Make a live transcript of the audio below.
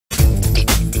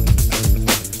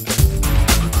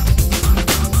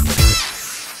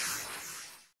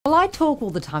Well, I talk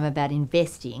all the time about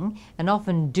investing, and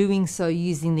often doing so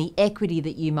using the equity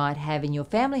that you might have in your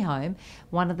family home.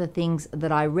 One of the things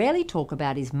that I rarely talk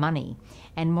about is money,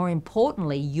 and more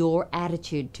importantly, your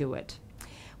attitude to it.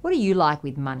 What are you like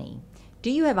with money? Do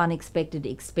you have unexpected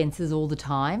expenses all the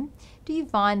time? Do you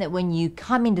find that when you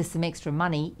come into some extra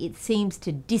money, it seems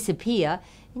to disappear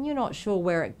and you're not sure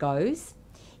where it goes?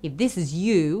 If this is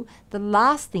you, the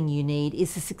last thing you need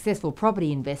is a successful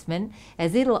property investment,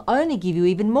 as it'll only give you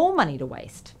even more money to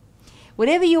waste.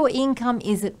 Whatever your income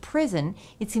is at present,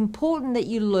 it's important that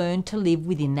you learn to live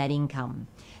within that income.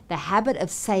 The habit of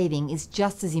saving is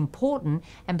just as important,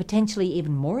 and potentially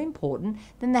even more important,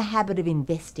 than the habit of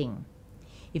investing.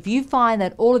 If you find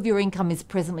that all of your income is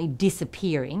presently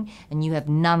disappearing and you have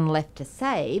none left to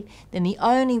save, then the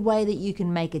only way that you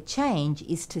can make a change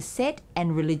is to set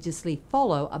and religiously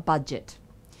follow a budget.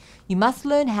 You must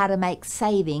learn how to make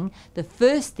saving the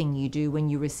first thing you do when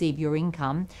you receive your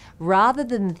income, rather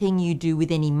than the thing you do with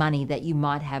any money that you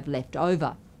might have left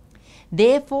over.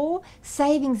 Therefore,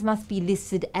 savings must be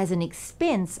listed as an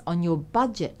expense on your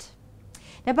budget.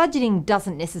 Now, budgeting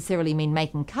doesn't necessarily mean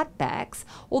making cutbacks,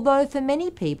 although for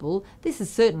many people this is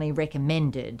certainly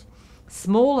recommended.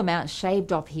 Small amounts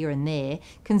shaved off here and there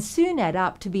can soon add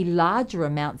up to be larger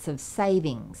amounts of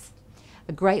savings.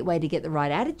 A great way to get the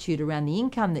right attitude around the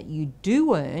income that you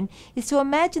do earn is to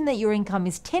imagine that your income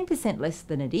is 10% less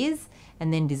than it is,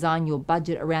 and then design your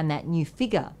budget around that new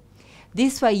figure.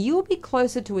 This way you'll be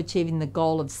closer to achieving the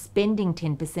goal of spending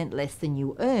 10% less than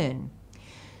you earn.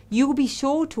 You will be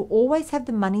sure to always have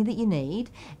the money that you need,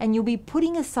 and you'll be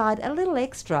putting aside a little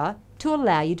extra to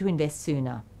allow you to invest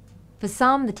sooner. For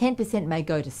some, the 10% may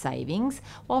go to savings,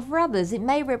 while for others it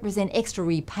may represent extra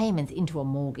repayments into a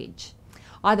mortgage.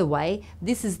 Either way,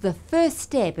 this is the first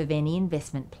step of any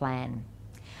investment plan.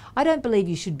 I don't believe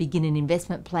you should begin an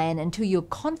investment plan until you're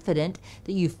confident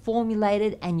that you've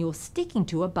formulated and you're sticking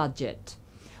to a budget.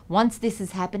 Once this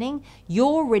is happening,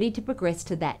 you're ready to progress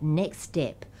to that next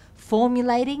step,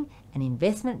 formulating an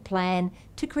investment plan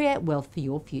to create wealth for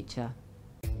your future.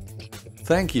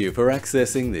 Thank you for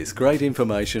accessing this great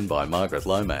information by Margaret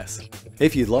Lomas.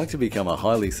 If you'd like to become a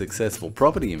highly successful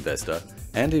property investor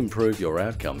and improve your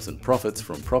outcomes and profits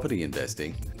from property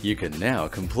investing, you can now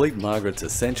complete Margaret's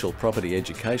Essential Property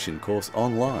Education course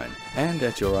online and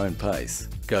at your own pace.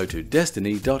 Go to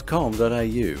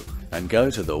destiny.com.au and go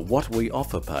to the What We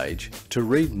Offer page to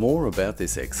read more about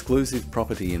this exclusive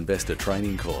property investor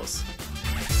training course.